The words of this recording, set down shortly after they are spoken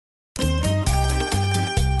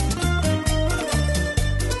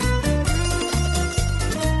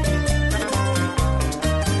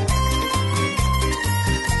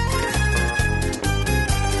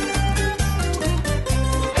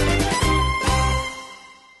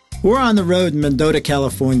We're on the road in Mendota,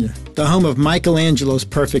 California, the home of Angelo's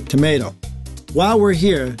perfect tomato. While we're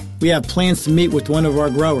here, we have plans to meet with one of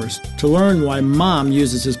our growers to learn why Mom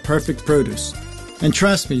uses his perfect produce. And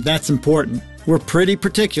trust me, that's important. We're pretty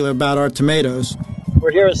particular about our tomatoes.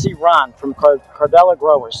 We're here to see Ron from Cardella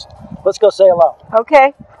Growers. Let's go say hello.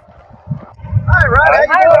 Okay. Hi, Ron.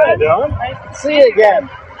 How you doing? Nice to see you again.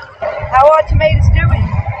 How are tomatoes doing?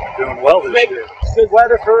 Doing well this year. Good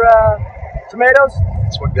weather for tomatoes?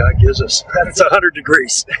 That's what God gives us. It's 100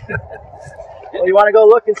 degrees. Well, you want to go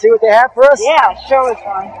look and see what they have for us? Yeah, show us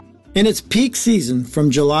one. In its peak season,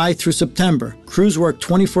 from July through September, crews worked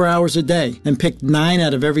 24 hours a day and picked 9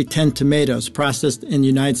 out of every 10 tomatoes processed in the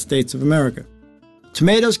United States of America.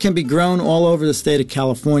 Tomatoes can be grown all over the state of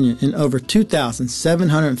California in over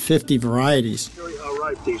 2,750 varieties. Show you how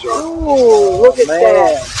ripe these are. Ooh, look at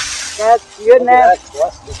that. That's good.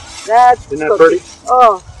 That's Isn't that pretty?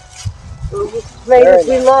 Oh, those tomatoes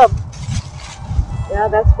we love. Yeah,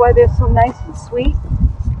 that's why they're so nice and sweet.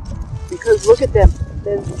 Because look at them.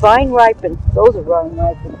 They're vine ripened. Those are vine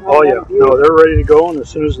ripened. Oh yeah. No, they're ready to go, and as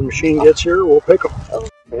soon as the machine gets here, we'll pick them. Oh.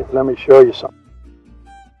 Okay, let me show you something.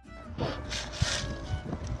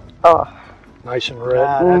 Oh. Nice and red.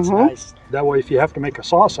 That's nice. That way, if you have to make a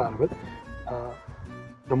sauce out of it,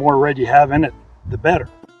 the more red you have in it, the better.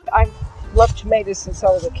 I've loved tomatoes since I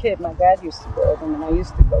was a kid. My dad used to grow them, and I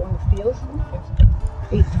used to go in the fields and just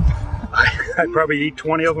eat them. I probably eat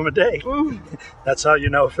 20 of them a day. That's how you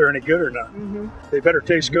know if they're any good or not. They better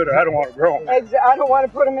taste good, or I don't want to grow them. I don't want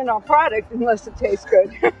to put them in our product unless it tastes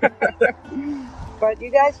good. But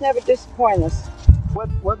you guys never disappoint us.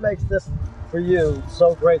 What makes this, for you,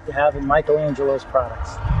 so great to have in Angelo's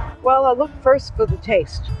products? Well, I look first for the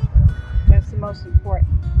taste. That's the most important.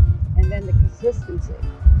 And then the consistency.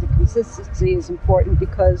 The consistency is important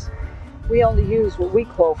because we only use what we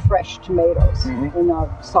call fresh tomatoes in our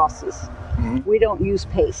sauces. We don't use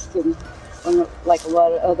paste like a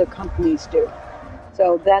lot of other companies do.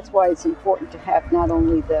 So that's why it's important to have not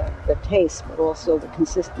only the taste, but also the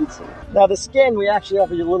consistency. Now the skin, we actually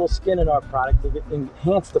have a little skin in our product to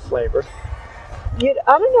enhance the flavor. I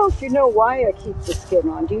don't know if you know why I keep the skin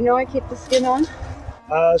on. Do you know I keep the skin on?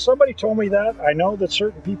 Somebody told me that. I know that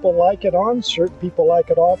certain people like it on, certain people like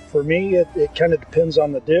it off. For me, it kind of depends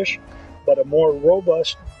on the dish, but a more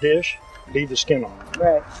robust dish, leave the skin on.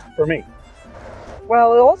 Right. For me.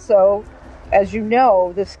 Well, also, as you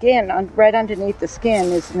know, the skin, right underneath the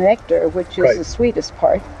skin is nectar, which is the sweetest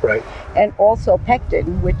part. Right. And also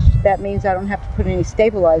pectin, which that means I don't have to put any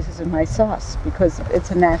stabilizers in my sauce because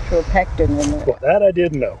it's a natural pectin in it. Well, that I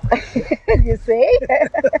didn't know. You see?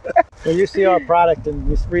 When you see our product and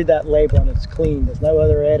you read that label and it's clean, there's no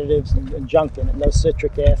other additives and junk in it, no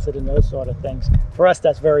citric acid and those sort of things. For us,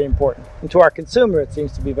 that's very important. And to our consumer, it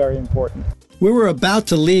seems to be very important. We were about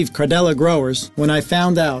to leave Cardella Growers when I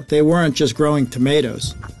found out they weren't just growing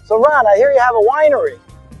tomatoes. So Ron, I hear you have a winery.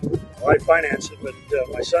 Well, I finance it, but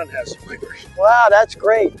my son has some winery. Wow, that's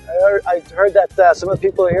great. I heard that some of the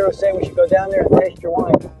people here are saying we should go down there and taste your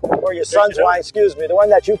wine. Or your son's wine, excuse me, the one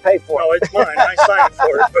that you pay for. No, it's mine. I signed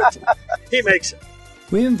for it, but he makes it.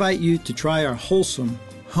 We invite you to try our wholesome,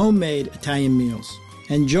 homemade Italian meals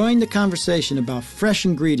and join the conversation about fresh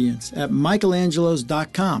ingredients at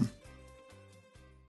michelangelos.com.